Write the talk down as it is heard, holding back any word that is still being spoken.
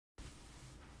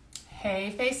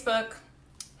Hey Facebook,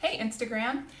 hey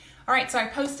Instagram. All right, so I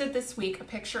posted this week a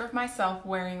picture of myself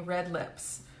wearing red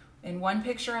lips. In one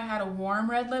picture I had a warm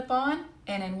red lip on,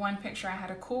 and in one picture I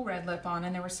had a cool red lip on,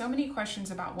 and there were so many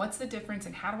questions about what's the difference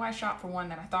and how do I shop for one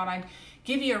that I thought I'd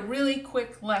give you a really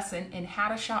quick lesson in how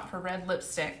to shop for red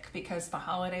lipstick because the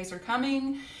holidays are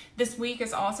coming. This week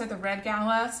is also the Red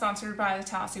Gala, sponsored by the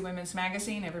Tallahassee Women's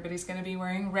Magazine. Everybody's going to be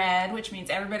wearing red, which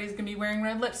means everybody's going to be wearing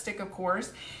red lipstick, of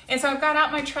course. And so I've got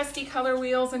out my trusty color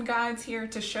wheels and guides here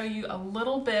to show you a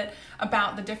little bit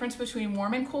about the difference between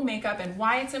warm and cool makeup and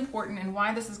why it's important and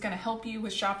why this is going to help you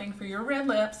with shopping for your red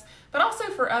lips, but also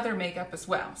for other makeup as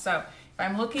well. So if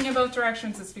I'm looking in both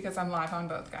directions, it's because I'm live on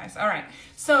both, guys. All right,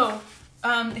 so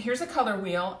here's a color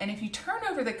wheel, and if you turn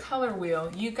over the color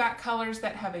wheel, you've got colors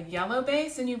that have a yellow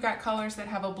base and you've got colors that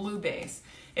have a blue base.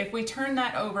 If we turn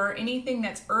that over, anything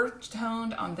that's earth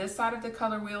toned on this side of the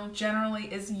color wheel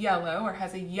generally is yellow or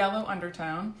has a yellow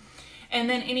undertone. And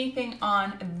then anything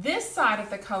on this side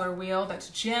of the color wheel that's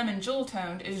gem and jewel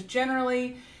toned is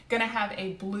generally gonna have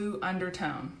a blue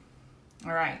undertone.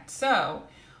 All right, so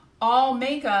all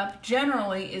makeup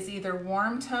generally is either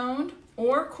warm toned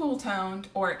or cool toned,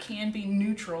 or it can be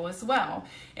neutral as well.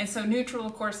 And so neutral,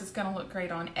 of course, is gonna look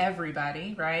great on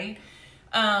everybody, right?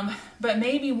 But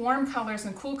maybe warm colors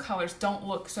and cool colors don't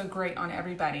look so great on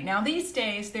everybody. Now these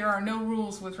days, there are no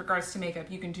rules with regards to makeup.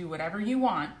 You can do whatever you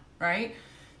want, right?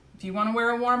 If you wanna wear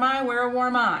a warm eye, wear a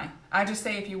warm eye. I just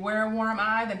say if you wear a warm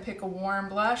eye, then pick a warm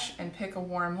blush and pick a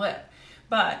warm lip.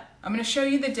 But I'm gonna show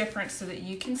you the difference so that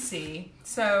you can see.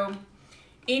 So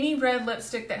any red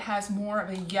lipstick that has more of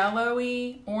a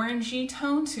yellowy, orangey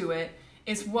tone to it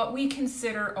is what we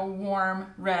consider a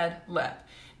warm red lip.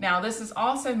 Now this is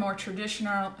also more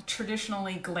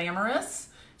traditionally glamorous,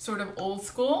 sort of old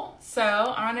school.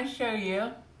 So I'm gonna show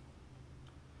you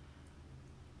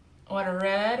what a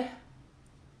red,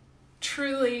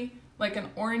 truly like an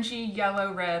orangey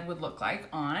yellow red would look like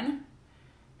on.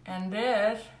 And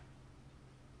this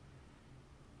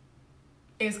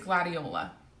is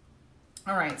Gladiola.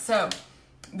 All right, so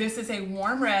this is a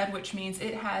warm red, which means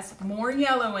it has more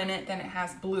yellow in it than it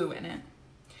has blue in it.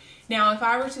 Now, if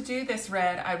I were to do this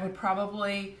red, I would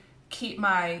probably keep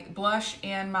my blush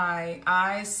and my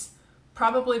eyes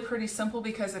probably pretty simple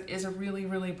because it is a really,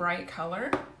 really bright color.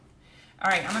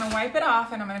 All right, I'm gonna wipe it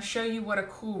off and I'm gonna show you what a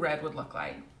cool red would look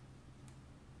like.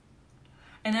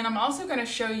 And then I'm also gonna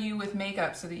show you with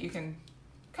makeup so that you can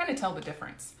kind of tell the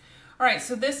difference. All right,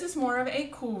 so this is more of a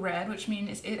cool red, which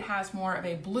means it has more of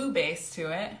a blue base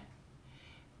to it.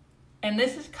 And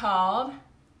this is called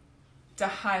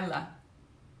Dahila.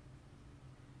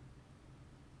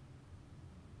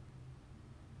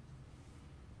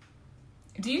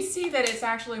 Do you see that it's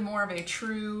actually more of a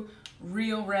true,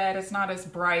 real red? It's not as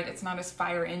bright, it's not as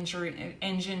fire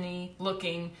engine-y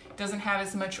looking, doesn't have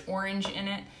as much orange in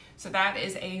it. So that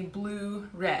is a blue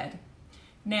red.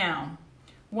 Now,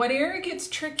 whatever gets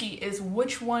tricky is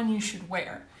which one you should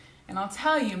wear. And I'll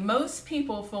tell you, most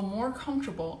people feel more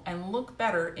comfortable and look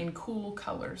better in cool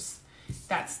colors.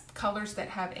 That's colors that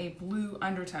have a blue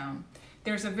undertone.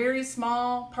 There's a very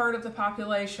small part of the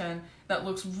population that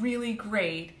looks really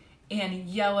great in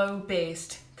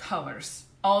yellow-based colors.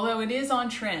 Although it is on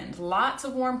trend, lots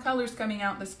of warm colors coming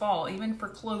out this fall, even for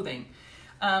clothing.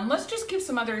 Let's just give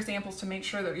some other examples to make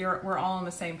sure that we're all on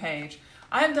the same page.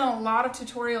 I've done a lot of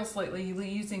tutorials lately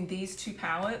using these two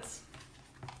palettes.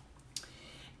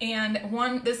 And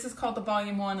this is called the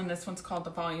Volume 1 and this one's called the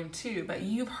Volume 2, but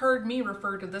you've heard me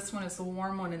refer to this one as the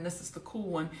warm one and this is the cool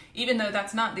one, even though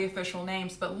that's not the official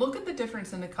names, but look at the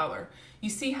difference in the color. You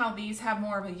see how these have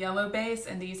more of a yellow base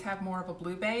and these have more of a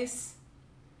blue base?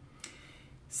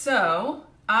 So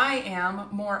I am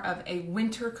more of a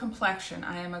winter complexion.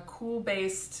 I am a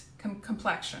cool-based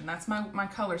complexion. That's my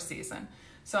color season.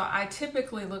 So I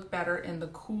typically look better in the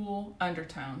cool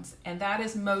undertones, and that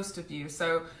is most of you.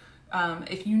 So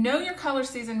if you know your color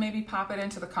season, maybe pop it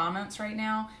into the comments right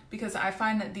now, because I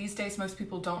find that these days most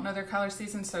people don't know their color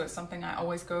season, so it's something I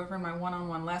always go over in my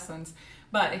one-on-one lessons.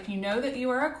 But if you know that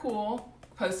you are a cool,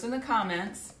 post in the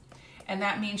comments, and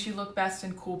that means you look best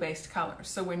in cool-based colors.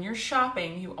 So when you're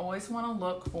shopping, you always want to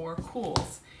look for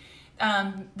cools.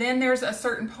 Then there's a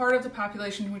certain part of the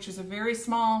population, which is a very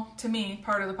small, to me,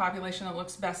 part of the population that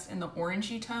looks best in the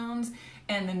orangey tones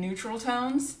and the neutral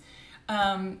tones.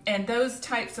 And those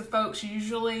types of folks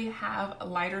usually have a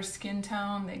lighter skin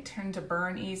tone. They tend to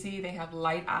burn easy. They have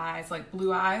light eyes, like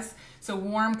blue eyes. So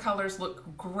warm colors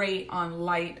look great on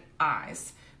light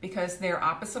eyes. because they're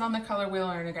opposite on the color wheel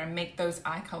and they're going to make those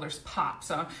eye colors pop.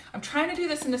 So I'm trying to do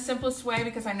this in the simplest way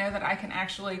because I know that I can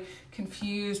actually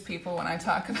confuse people when I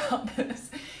talk about this.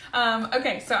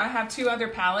 Okay, so I have two other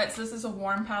palettes. This is a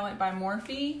warm palette by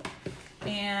Morphe.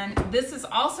 And this is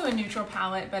also a neutral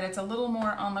palette, but it's a little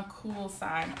more on the cool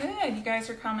side. Good, you guys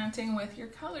are commenting with your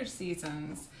color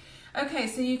seasons. Okay,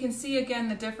 so you can see again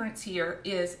the difference here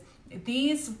is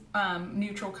these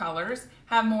neutral colors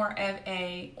have more of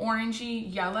a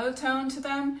orangey yellow tone to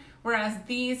them, whereas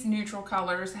these neutral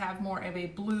colors have more of a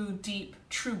blue, deep,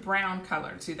 true brown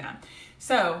color to them.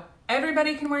 So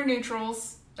everybody can wear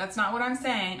neutrals. That's not what I'm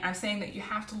saying. I'm saying that you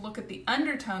have to look at the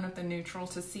undertone of the neutral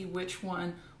to see which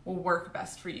one will work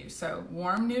best for you. So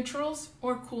warm neutrals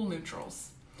or cool neutrals.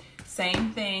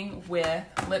 Same thing with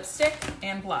lipstick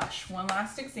and blush. One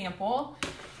last example.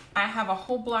 I have a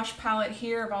whole blush palette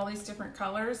here of all these different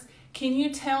colors. Can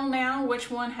you tell now which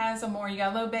one has a more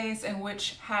yellow base and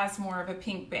which has more of a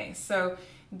pink base? So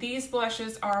these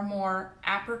blushes are more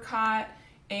apricot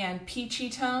and peachy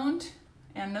toned,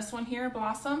 and this one here,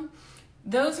 Blossom.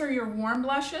 Those are your warm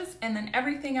blushes, and then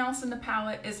everything else in the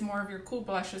palette is more of your cool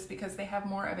blushes because they have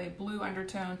more of a blue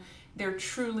undertone. They're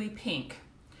truly pink.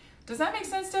 Does that make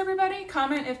sense to everybody?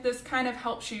 Comment if this kind of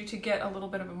helps you to get a little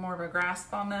bit of more of a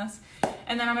grasp on this.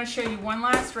 And then I'm going to show you one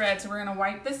last red, so we're going to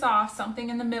wipe this off. Something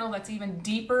in the middle that's even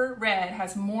deeper red,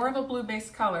 has more of a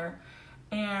blue-based color.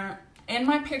 And in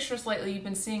my pictures lately, you've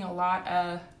been seeing a lot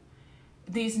of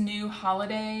these new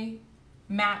holiday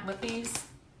matte lippies.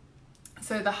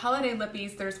 So the holiday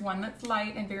lippies, there's one that's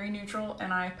light and very neutral,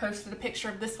 and I posted a picture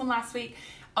of this one last week.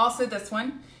 Also this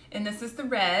one, and this is the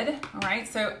red, all right?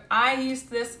 So I used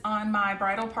this on my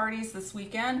bridal parties this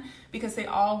weekend because they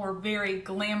all were very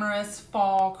glamorous,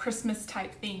 fall, Christmas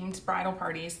type themed bridal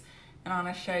parties. And I'm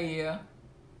gonna show you.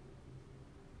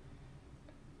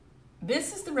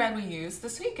 This is the red we used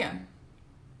this weekend.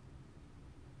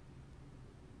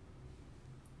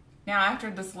 Now, after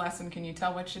this lesson, can you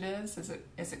tell which it is? Is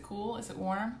it cool? Is it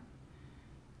warm?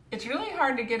 It's really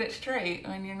hard to get it straight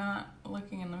when you're not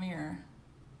looking in the mirror.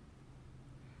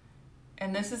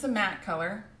 And this is a matte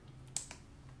color.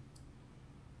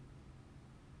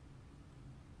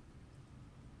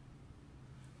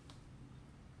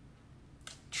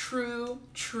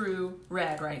 True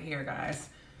red right here, guys.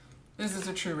 This is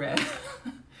a true red.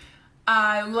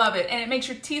 I love it, and it makes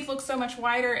your teeth look so much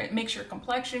whiter. It makes your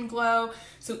complexion glow.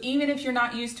 So even if you're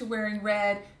not used to wearing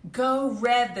red, go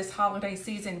red this holiday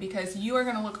season because you are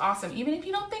gonna look awesome. Even if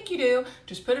you don't think you do,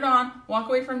 just put it on, walk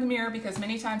away from the mirror, because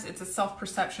many times it's a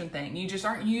self-perception thing. You just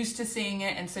aren't used to seeing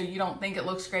it, and so you don't think it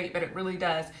looks great, but it really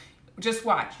does. Just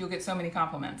watch, you'll get so many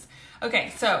compliments.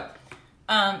 Okay, so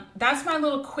that's my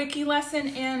little quickie lesson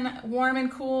in warm and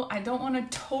cool. I don't want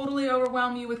to totally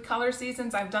overwhelm you with color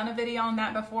seasons. I've done a video on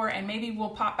that before, and maybe we'll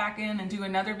pop back in and do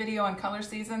another video on color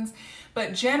seasons.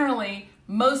 But generally,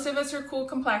 most of us are cool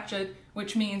complexioned,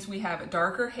 which means we have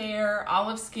darker hair,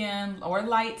 olive skin, or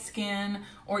light skin,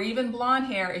 or even blonde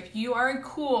hair. If you are a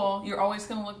cool, you're always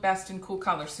going to look best in cool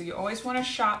colors. So you always want to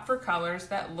shop for colors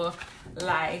that look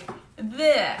like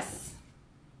this.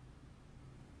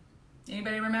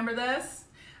 Anybody remember this?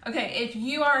 Okay, if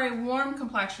you are a warm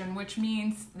complexion, which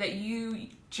means that you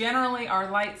generally are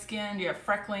light skinned, you have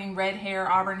freckling, red hair,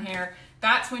 auburn hair,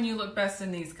 that's when you look best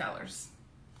in these colors.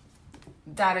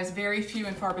 That is very few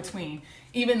and far between.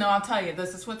 Even though I'll tell you,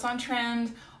 this is what's on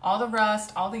trend. All the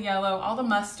rust, all the yellow, all the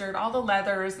mustard, all the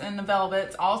leathers and the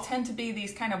velvets all tend to be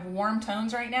these kind of warm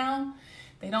tones right now.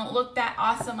 They don't look that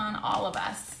awesome on all of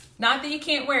us. Not that you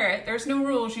can't wear it. There's no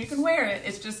rules. You can wear it.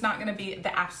 It's just not going to be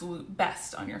the absolute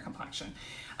best on your complexion.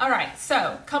 All right, so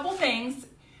a couple things.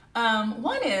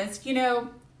 One is, you know,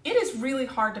 it is really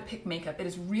hard to pick makeup. It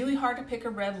is really hard to pick a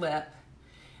red lip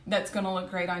that's going to look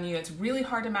great on you. It's really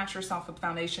hard to match yourself with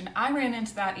foundation. I ran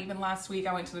into that even last week.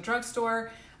 I went to the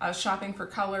drugstore. I was shopping for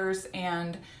colors,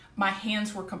 and my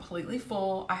hands were completely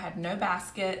full. I had no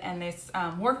basket, and this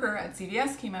worker at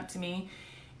CVS came up to me,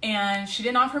 and she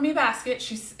didn't offer me a basket.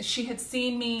 She had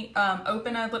seen me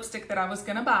open a lipstick that I was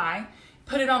gonna buy,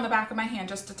 put it on the back of my hand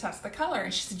just to test the color.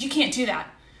 And she said, "You can't do that."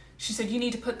 She said, "You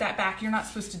need to put that back. You're not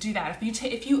supposed to do that.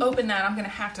 If you open that, I'm gonna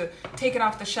have to take it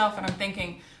off the shelf." And I'm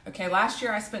thinking, okay, last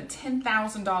year I spent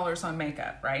 $10,000 on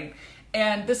makeup, right?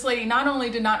 And this lady not only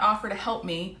did not offer to help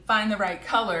me find the right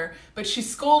color, but she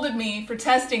scolded me for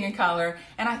testing a color.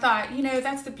 And I thought, you know,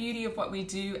 that's the beauty of what we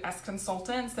do as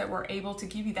consultants, that we're able to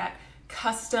give you that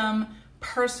custom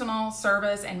personal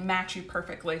service and match you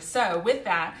perfectly. So with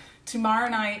that, tomorrow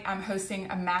night I'm hosting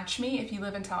a Match Me. If you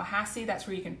live in Tallahassee, that's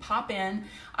where you can pop in.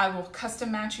 I will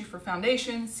custom match you for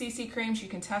foundation, CC creams. You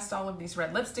can test all of these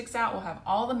red lipsticks out. We'll have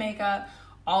all the makeup,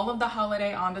 all of the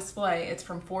holiday on display. It's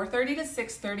from 4:30 to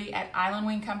 6:30 at Island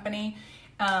Wing Company,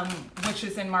 which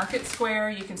is in Market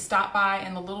Square. You can stop by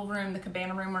in the little room, the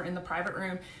Cabana room, or in the private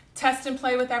room, test and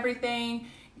play with everything.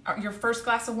 Your first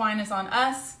glass of wine is on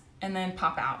us, and then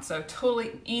pop out. So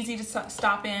totally easy to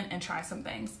stop in and try some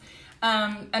things.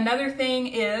 Another thing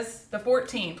is the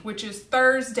 14th, which is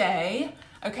Thursday.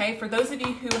 Okay, for those of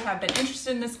you who have been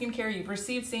interested in the skincare, you've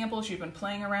received samples, you've been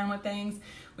playing around with things,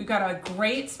 we've got a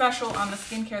great special on the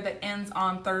skincare that ends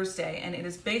on Thursday, and it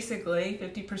is basically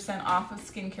 50% off of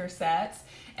skincare sets,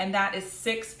 and that is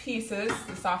 6 pieces.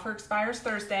 This offer expires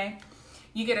Thursday.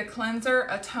 You get a cleanser,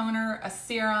 a toner, a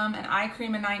serum, an eye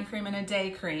cream, a night cream, and a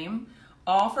day cream,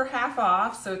 all for half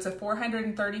off, so it's a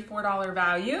 $434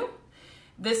 value.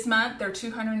 This month, they're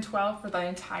 $212 for the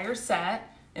entire set.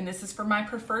 And this is for my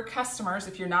preferred customers.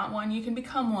 If you're not one, you can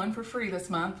become one for free this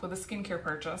month with a skincare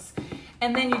purchase.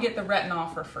 And then you get the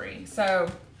retinol for free. So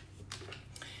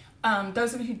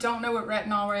those of you who don't know what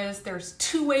retinol is, there's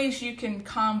 2 ways you can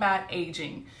combat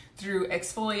aging: through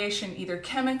exfoliation, either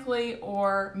chemically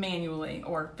or manually,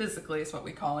 or physically is what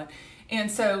we call it. And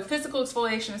so physical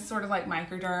exfoliation is sort of like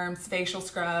microderms, facial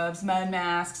scrubs, mud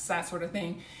masks, that sort of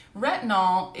thing.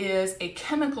 Retinol is a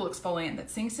chemical exfoliant that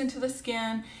sinks into the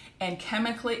skin and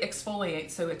chemically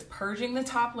exfoliates. So it's purging the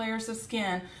top layers of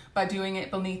skin by doing it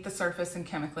beneath the surface and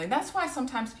chemically. That's why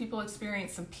sometimes people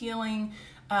experience some peeling,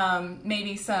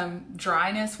 maybe some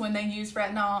dryness when they use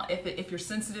retinol. If you're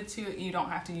sensitive to it, you don't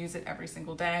have to use it every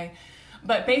single day.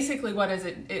 But basically what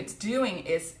it's doing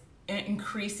is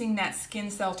increasing that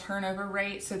skin cell turnover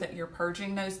rate so that you're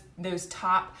purging those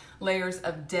top layers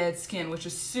of dead skin, which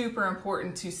is super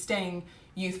important to staying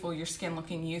youthful, your skin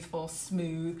looking youthful,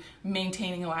 smooth,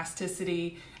 maintaining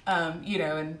elasticity,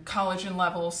 and collagen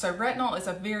levels. So retinol is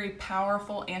a very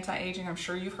powerful anti-aging. I'm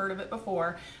sure you've heard of it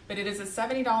before, but it is a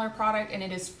 $70 product, and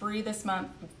it is free this month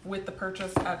with the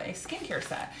purchase of a skincare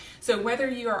set. So whether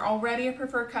you are already a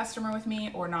preferred customer with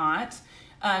me or not,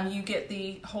 you get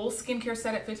the whole skincare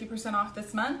set at 50% off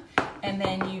this month, and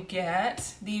then you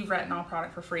get the retinol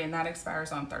product for free, and that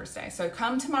expires on Thursday. So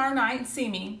come tomorrow night and see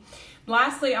me.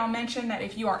 Lastly, I'll mention that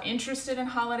if you are interested in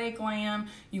holiday glam,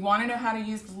 you want to know how to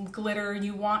use glitter,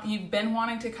 you've been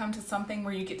wanting to come to something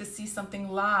where you get to see something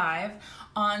live,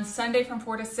 on Sunday from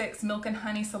 4 to 6, Milk and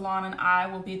Honey Salon and I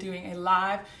will be doing a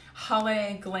live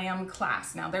holiday glam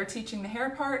class. Now they're teaching the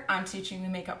hair part, I'm teaching the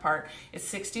makeup part. It's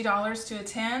 $60 to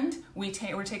attend.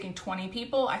 We're taking 20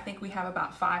 people. I think we have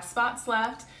about 5 spots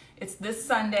left. It's this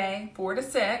Sunday, 4 to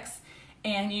 6.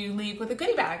 And you leave with a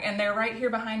goodie bag, and they're right here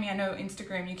behind me. I know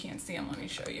Instagram, you can't see them. Let me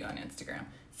show you on Instagram.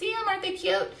 See them? Aren't they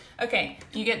cute? Okay,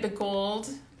 you get the gold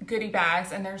goodie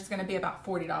bags, and there's gonna be about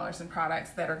 $40 in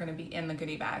products that are gonna be in the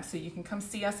goodie bag. So you can come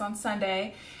see us on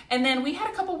Sunday. And then we had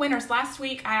a couple winners. Last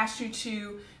week, I asked you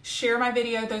to share my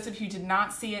video. Those of you who did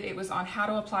not see it, it was on how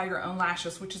to apply your own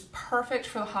lashes, which is perfect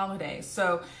for the holidays.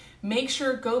 So make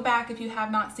sure, go back if you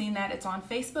have not seen that. It's on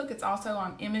Facebook. It's also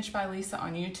on imagebylisa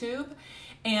on YouTube.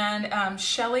 And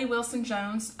Shelly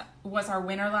Wilson-Jones was our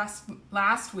winner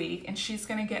last week, and she's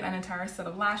going to get an entire set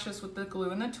of lashes with the glue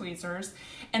and the tweezers.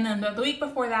 And then the week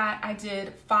before that, I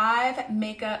did 5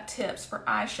 makeup tips for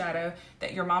eyeshadow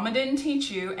that your mama didn't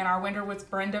teach you, and our winner was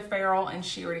Brenda Farrell, and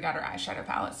she already got her eyeshadow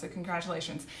palette, so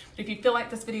congratulations. But if you feel like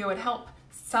this video would help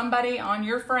somebody on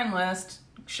your friend list,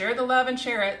 share the love and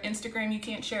share it. Instagram, you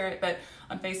can't share it, but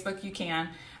on Facebook, you can.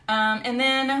 And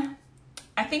then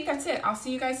I think that's it. I'll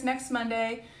see you guys next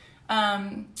Monday.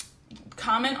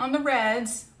 Comment on the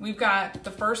reds. We've got,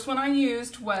 the first one I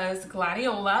used was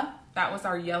Gladiola. That was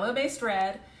our yellow-based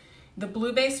red. The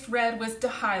blue-based red was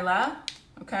Dahila.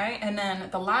 Okay, and then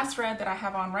the last red that I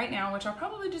have on right now, which I'll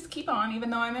probably just keep on even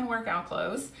though I'm in workout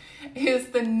clothes, is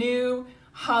the new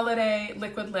holiday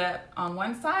liquid lip on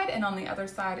one side, and on the other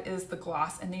side is the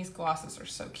gloss, and these glosses are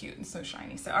so cute and so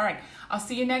shiny. So all right, I'll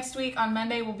see you next week. On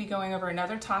Monday we'll be going over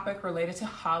another topic related to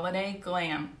holiday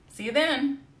glam. See you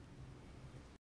then.